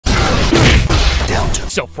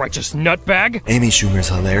self-righteous nutbag. Amy Schumer's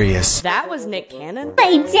hilarious. That was Nick Cannon.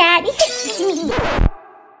 My daddy.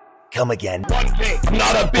 Come again. One thing, I'm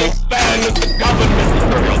not a big fan of the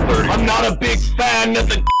government. I'm not a big fan of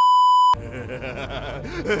the.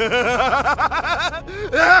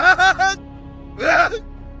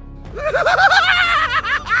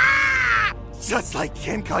 Just like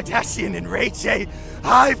Kim Kardashian and Ray J,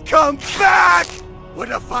 I've come back! What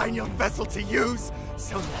a fine young vessel to use.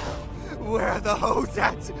 So now, where are the hoes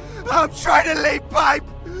at? I'm trying to lay pipe!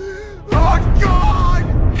 Oh God!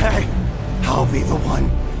 Hey, I'll be the one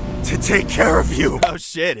to take care of you. Oh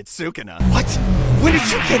shit, it's Sukuna. What? When did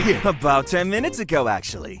you get here? About 10 minutes ago,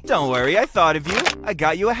 actually. Don't worry, I thought of you. I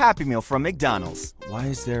got you a Happy Meal from McDonald's. Why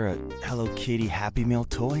is there a Hello Kitty Happy Meal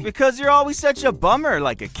toy? Because you're always such a bummer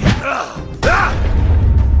like a cat.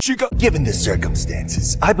 Given the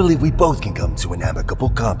circumstances, I believe we both can come to an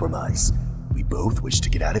amicable compromise. We both wish to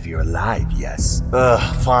get out of here alive, yes?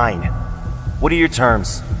 Fine. What are your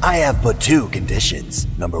terms? I have but two conditions.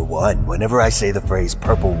 Number one, whenever I say the phrase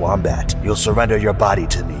purple wombat, you'll surrender your body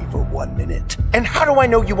to me for 1 minute. And how do I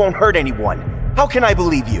know you won't hurt anyone? How can I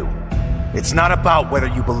believe you? It's not about whether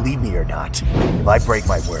you believe me or not. If I break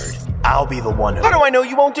my word, I'll be the one who— How do I know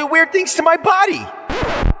you won't do weird things to my body?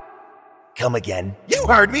 Come again. You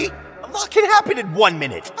heard me! A lot can happen in 1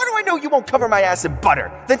 minute. How do I know you won't cover my ass in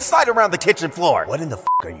butter, then slide around the kitchen floor? What in the f***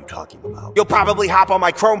 are you talking about? You'll probably hop on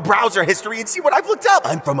my Chrome browser history and see what I've looked up.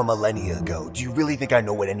 I'm from a millennia ago. Do you really think I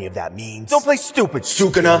know what any of that means? Don't play stupid,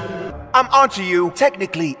 Sukuna. I'm onto you.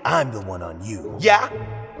 Technically, I'm the one on you. Yeah?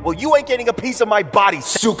 Well, you ain't getting a piece of my body,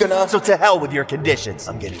 Sukuna. So to hell with your conditions.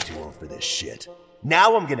 I'm getting too old for this shit.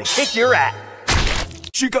 Now I'm gonna kick your ass.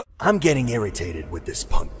 I'm getting irritated with this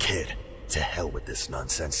punk kid. To hell with this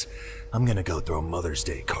nonsense. I'm gonna go throw Mother's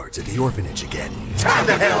Day cards at the orphanage again. Time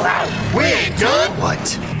the hell out! We ain't done!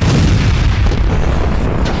 What?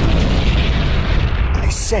 I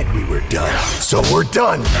said we were done, so we're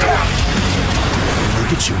done!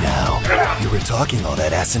 Look at you now. You were talking all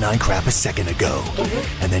that asinine crap a second ago,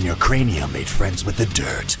 and then your cranium made friends with the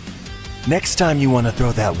dirt. Next time you want to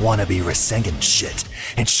throw that wannabe Rasengan shit,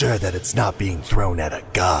 ensure that it's not being thrown at a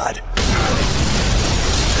god.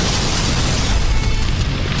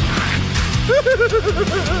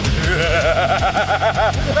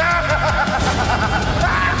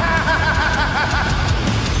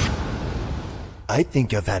 I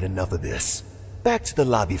think I've had enough of this. Back to the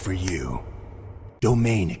lobby for you.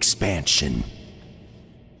 Domain expansion.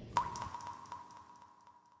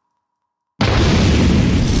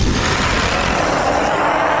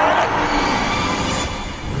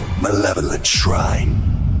 Malevolent shrine.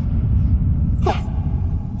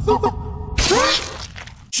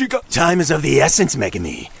 Time is of the essence,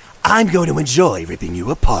 Megami. I'm going to enjoy ripping you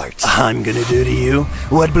apart. I'm gonna do to you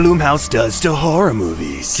what Blumhouse does to horror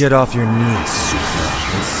movies. Get off your knees, Super,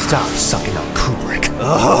 and stop sucking up Kubrick.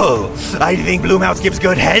 Oh, I think Blumhouse gives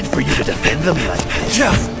good head for you to defend them like this.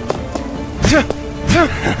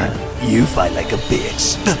 You fight like a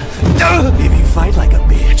bitch. If you fight like a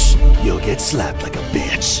bitch, you'll get slapped like a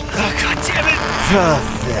bitch. Oh, God damn it!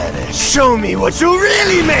 Pathetic. Show me what you're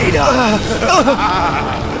really made of!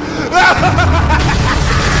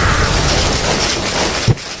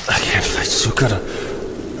 I can't fight Sukuna.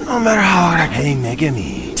 No matter how hard I— Hey,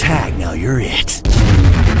 Megami. Tag, now you're it.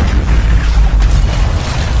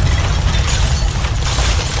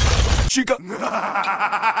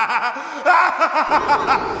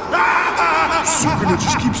 Sukuna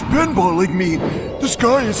just keeps pinballing me. This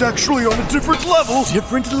guy is actually on a different level.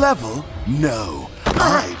 Different level? No.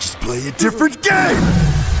 I just play a different game.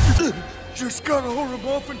 Just gotta hold him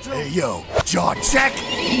off until— Hey, yo. Jaw check.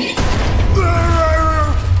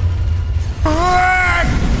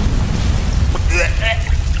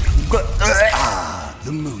 Ah,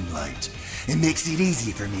 the moonlight. It makes it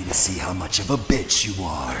easy for me to see how much of a bitch you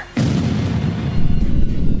are.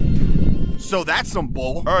 So that's some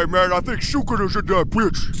bull. Hey man, I think Sukuna's a dead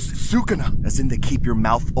bitch. Sukuna? As in to keep your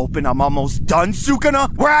mouth open, I'm almost done, Sukuna?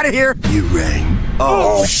 We're out of here! You rang.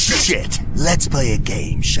 Oh, shit. Let's play a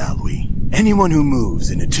game, shall we? Anyone who moves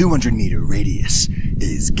in a 200-meter radius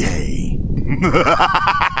is gay.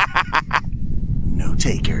 No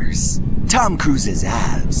takers. Tom Cruise's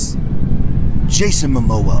abs. Jason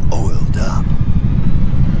Momoa oiled up.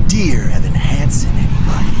 Dear Evan Hansen,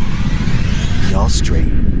 anybody? Y'all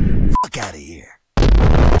straight. Fuck out of here.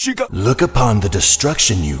 Look upon the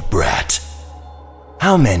destruction, you brat.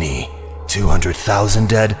 How many? 200,000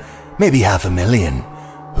 dead? Maybe 500,000.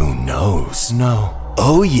 Who knows? No.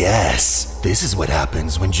 Oh yes, this is what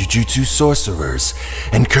happens when Jujutsu sorcerers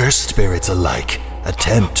and cursed spirits alike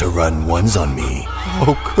attempt to run ones on me.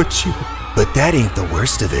 Oh, could you? But that ain't the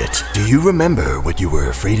worst of it. Do you remember what you were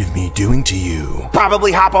afraid of me doing to you?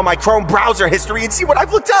 Probably hop on my Chrome browser history and see what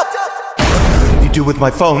I've looked up. You do with my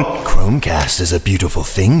phone? Chromecast is a beautiful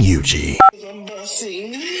thing, Yuji. I'm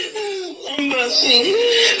busting.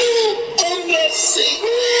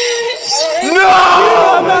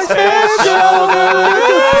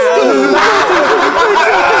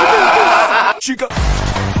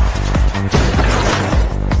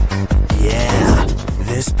 Yeah,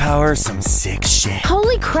 this power's some sick shit.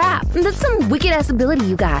 Holy crap, that's some wicked-ass ability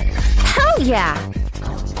you got. Hell yeah!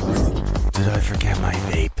 Did I forget my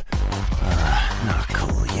vape? Not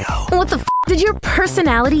cool, yo. What the f***? Did your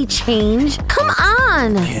personality change? Come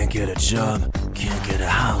on! Can't get a job, can't get a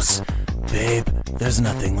house. Babe, there's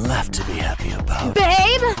nothing left to be happy about.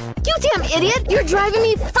 Babe! You damn idiot! You're driving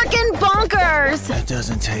me frickin' bonkers! It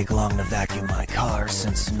doesn't take long to vacuum my car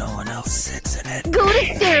since no one else sits in it. Go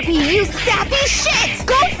to therapy, you sappy shit!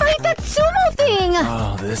 Go fight that sumo thing!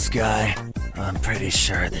 Oh, this guy. I'm pretty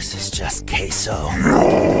sure this is just queso.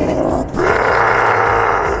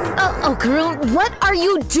 Oh, Karun, what are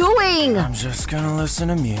you doing? I'm just gonna listen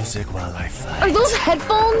to music while I fight. Are those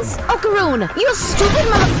headphones? Oh, Karun, you stupid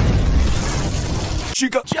mother...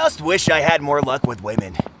 Just wish I had more luck with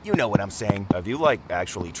women. You know what I'm saying. Have you, like,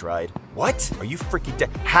 actually tried? What? Are you freaking dead?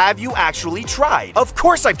 Have you actually tried? Of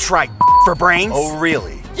course I've tried, for brains. Oh,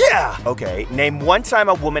 really? Yeah. Okay, name one time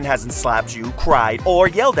a woman hasn't slapped you, cried, or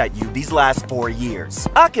yelled at you these last 4 years.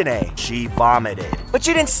 Akane, she vomited. But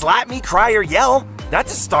she didn't slap me, cry, or yell.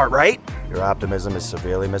 That's a start, right? Your optimism is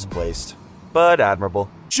severely misplaced, but admirable.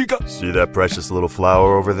 See that precious little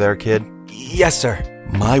flower over there, kid? Yes, sir.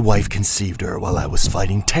 My wife conceived her while I was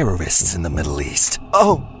fighting terrorists in the Middle East.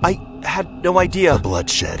 Oh, I had no idea. The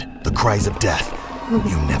bloodshed, the cries of death.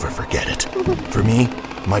 You never forget it. For me,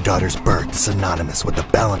 my daughter's birth is synonymous with the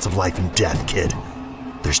balance of life and death, kid.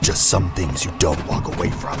 There's just some things you don't walk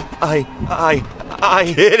away from.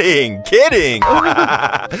 Kidding.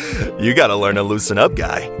 You gotta learn to loosen up,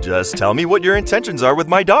 guy. Just tell me what your intentions are with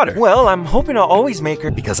my daughter. Well, I'm hoping to always make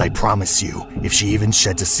her. Because I promise you, if she even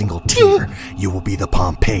sheds a single tear, you will be the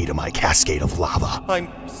Pompeii to my cascade of lava. I'm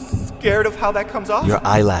scared of how that comes off. Your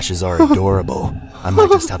eyelashes are adorable. I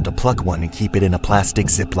might just have to pluck one and keep it in a plastic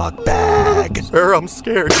Ziploc bag. Sir, I'm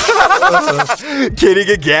scared. Kidding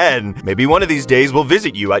again. Maybe one of these days we'll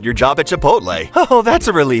visit you at your job at Chipotle. Oh, that's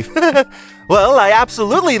a relief. Well, I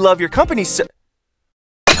absolutely love your company, sir.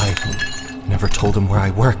 I never told him where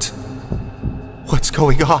I worked. What's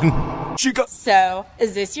going on? So,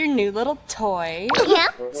 is this your new little toy? Yeah,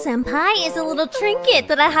 Senpai is a little trinket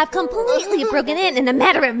that I have completely broken in a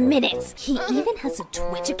matter of minutes. He even has a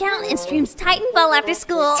Twitch account and streams Titanfall after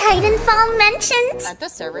school. Titanfall mentioned? Aren't the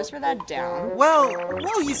servers for that down? Well,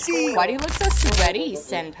 you see... Why do you look so sweaty,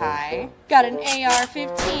 Senpai? Got an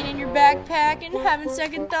AR-15 in your backpack and having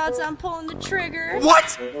second thoughts on pulling the trigger?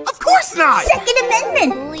 What? Of course not! Second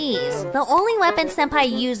Amendment! Please, the only weapon Senpai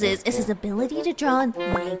uses is his ability to draw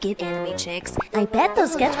naked anime chicks. I bet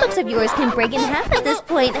those sketchbooks of yours can break in half at this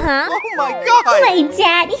point, huh? Oh my god! My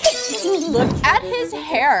daddy hits me! Look at his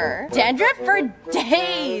hair. Dandruff for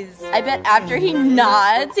days. I bet after he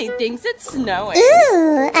nods, he thinks it's snowing.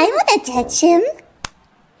 Ooh, I wanna touch him.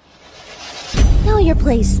 Know your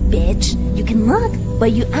place, bitch. You can look,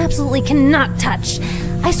 but you absolutely cannot touch.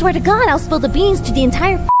 I swear to God, I'll spill the beans to the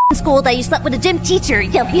entire f***ing school that you slept with a gym teacher.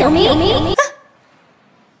 You feel me?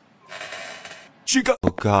 Oh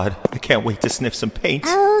god, I can't wait to sniff some paint.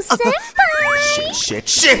 Oh, Senpai!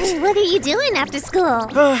 Shit! What are you doing after school?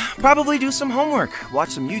 Probably do some homework, watch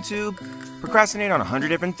some YouTube, procrastinate on 100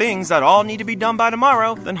 different things that all need to be done by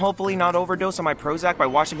tomorrow, then hopefully not overdose on my Prozac by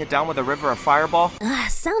washing it down with a river of Fireball.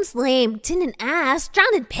 Sounds lame. Didn't ask.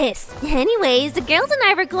 Drowned in piss. Anyways, the girls and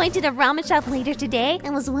I were going to the ramen shop later today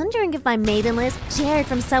and was wondering if my mailing list, Jared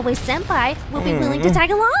from Subway Senpai, will be willing to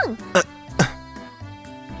tag along.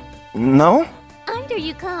 No? Either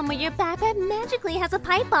you come or your backpack magically has a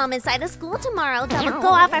pipe bomb inside of school tomorrow that will go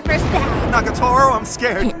off our first bag. Nagatoro, I'm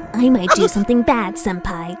scared. I might do something bad,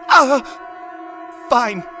 Senpai.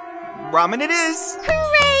 Fine. Ramen it is.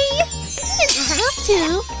 Hooray! You didn't have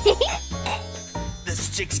to. This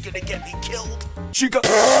chick's gonna get me killed.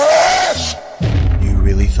 You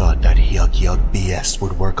really thought that yuck BS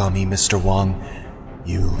would work on me, Mr. Wong?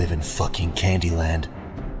 You live in fucking Candyland.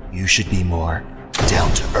 You should be more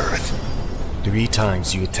down to earth. 3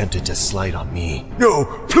 times you attempted to slide on me. No,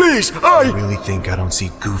 please, You really think I don't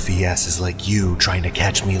see goofy asses like you trying to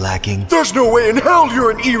catch me lacking? There's no way in hell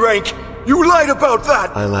you're an E rank! You lied about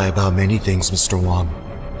that! I lie about many things, Mr. Wong.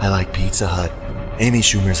 I like Pizza Hut. Amy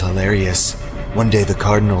Schumer's hilarious. One day the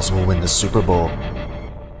Cardinals will win the Super Bowl.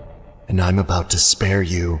 and I'm about to spare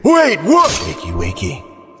you. Wait, what? Wakey,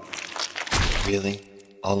 wakey. Really?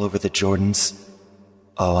 All over the Jordans?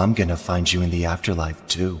 Oh, I'm gonna find you in the afterlife,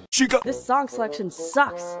 too. This song selection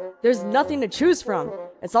sucks. There's nothing to choose from.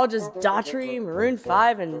 It's all just Daughtry, Maroon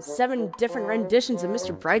 5, and 7 different renditions of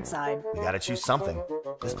Mr. Brightside. We gotta choose something.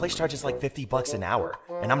 This place charges like $50 an hour,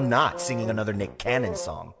 and I'm not singing another Nick Cannon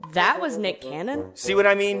song. That was Nick Cannon? See what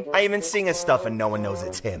I mean? I even sing his stuff and no one knows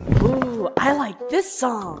it's him. Ooh, I like this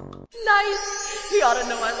song. Nice! You ought to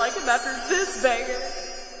know I like him after this banger.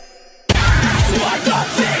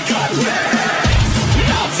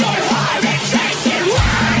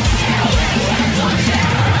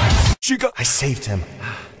 I saved him.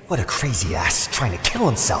 What a crazy ass, trying to kill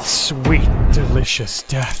himself. Sweet, delicious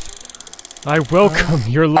death. I welcome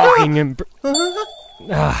your loving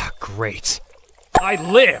great. I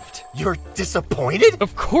lived! You're disappointed?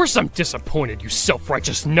 Of course I'm disappointed, you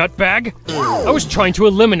self-righteous nutbag! I was trying to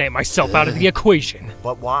eliminate myself out of the equation.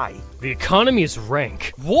 But why? The economy is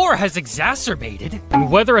rank. War has exacerbated,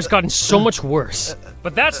 and weather has gotten so much worse.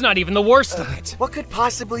 But that's not even the worst of it. What could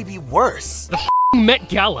possibly be worse? The Met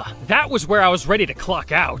Gala. That was where I was ready to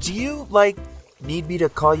clock out. Do you, like, need me to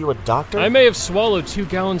call you a doctor? I may have swallowed 2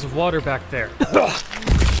 gallons of water back there.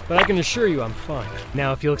 But I can assure you I'm fine.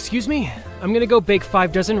 Now, if you'll excuse me, I'm gonna go bake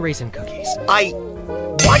 5 dozen raisin cookies.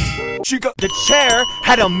 What? The chair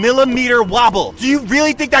had a millimeter wobble. Do you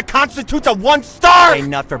really think that constitutes a 1 star? Hey,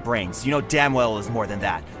 nut for brains. You know damn well it was more than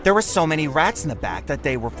that. There were so many rats in the back that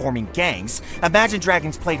they were forming gangs. Imagine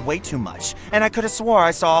Dragons played way too much. And I could have swore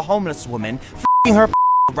I saw a homeless woman f***ing her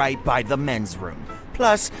right by the men's room.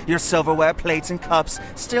 Plus, your silverware plates and cups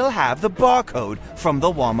still have the barcode from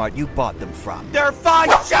the Walmart you bought them from. They're fine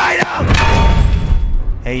China!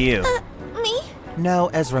 Hey, you. Me? No,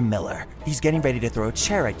 Ezra Miller. He's getting ready to throw a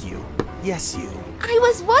chair at you. Yes, you. I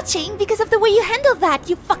was watching because of the way you handle that,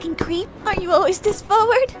 you fucking creep. Are you always this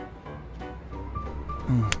forward?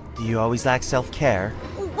 Do you always lack self-care?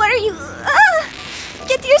 What are you...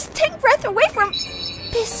 Get your stink breath away from...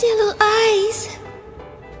 His little eyes.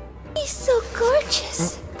 He's so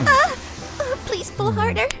gorgeous. Please pull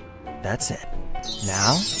harder. That's it.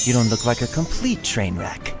 Now, you don't look like a complete train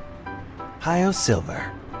wreck. Hi-oh,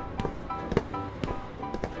 Silver.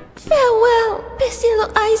 Farewell, busy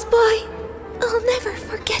little eyes boy. I'll never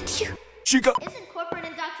forget you. Isn't corporate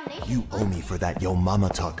indoctrination? You owe me for that yo mama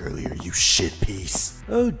talk earlier, you shit piece.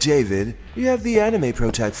 Oh, David, you have the anime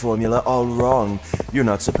protag formula all wrong. You're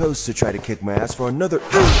not supposed to try to kick my ass for another...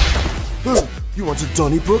 You want a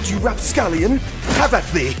Donnybrook, you rapscallion? Have at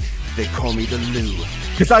thee! They call me the Lou.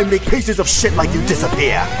 Cause I make pieces of shit like you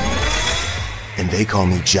disappear! And they call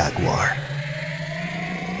me Jaguar.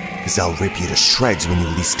 Cause I'll rip you to shreds when you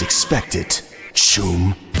least expect it,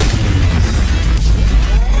 choom.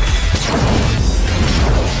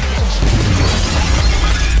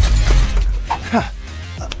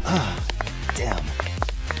 Damn.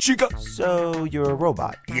 So, you're a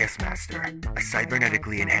robot? Yes, Master. A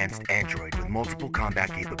cybernetically enhanced android with multiple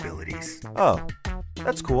combat capabilities. Oh,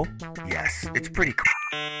 that's cool. Yes, it's pretty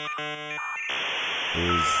cool.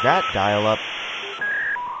 Is that dial-up?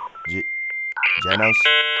 Genos?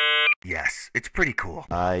 Yes, it's pretty cool.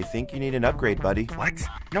 I think you need an upgrade, buddy. What?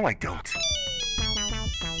 No, I don't.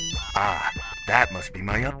 Ah, that must be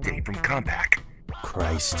my update from Compaq.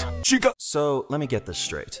 Christ. So, let me get this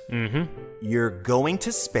straight. You're going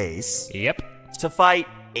to space... Yep. To fight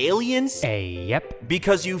aliens? Yep.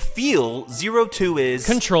 Because you feel 02 is...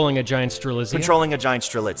 Controlling a giant Strelitzia. Controlling a giant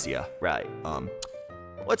Strelitzia. Right.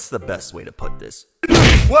 What's the best way to put this?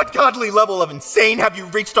 What godly level of insane have you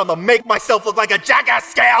reached on the make myself look like a jackass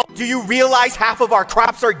scale? Do you realize half of our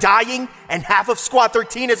crops are dying and half of Squad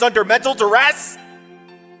 13 is under mental duress?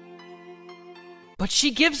 But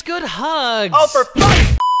she gives good hugs. Oh, for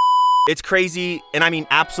fuck's... It's crazy, and I mean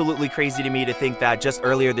absolutely crazy to me to think that just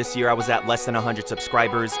earlier this year I was at less than 100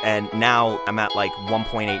 subscribers, and now I'm at like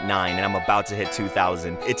 1.89, and I'm about to hit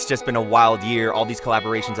 2,000. It's just been a wild year. All these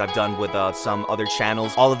collaborations I've done with some other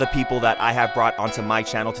channels, all of the people that I have brought onto my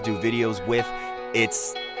channel to do videos with,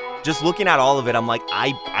 it's... Just looking at all of it, I'm like,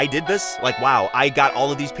 I did this? Like, wow, I got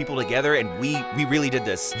all of these people together and we really did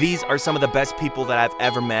this. These are some of the best people that I've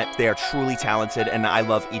ever met. They are truly talented and I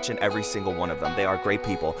love each and every single one of them. They are great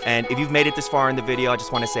people. And if you've made it this far in the video, I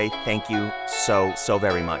just want to say thank you so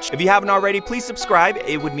very much. If you haven't already, please subscribe.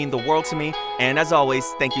 It would mean the world to me. And as always,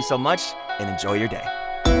 thank you so much and enjoy your day.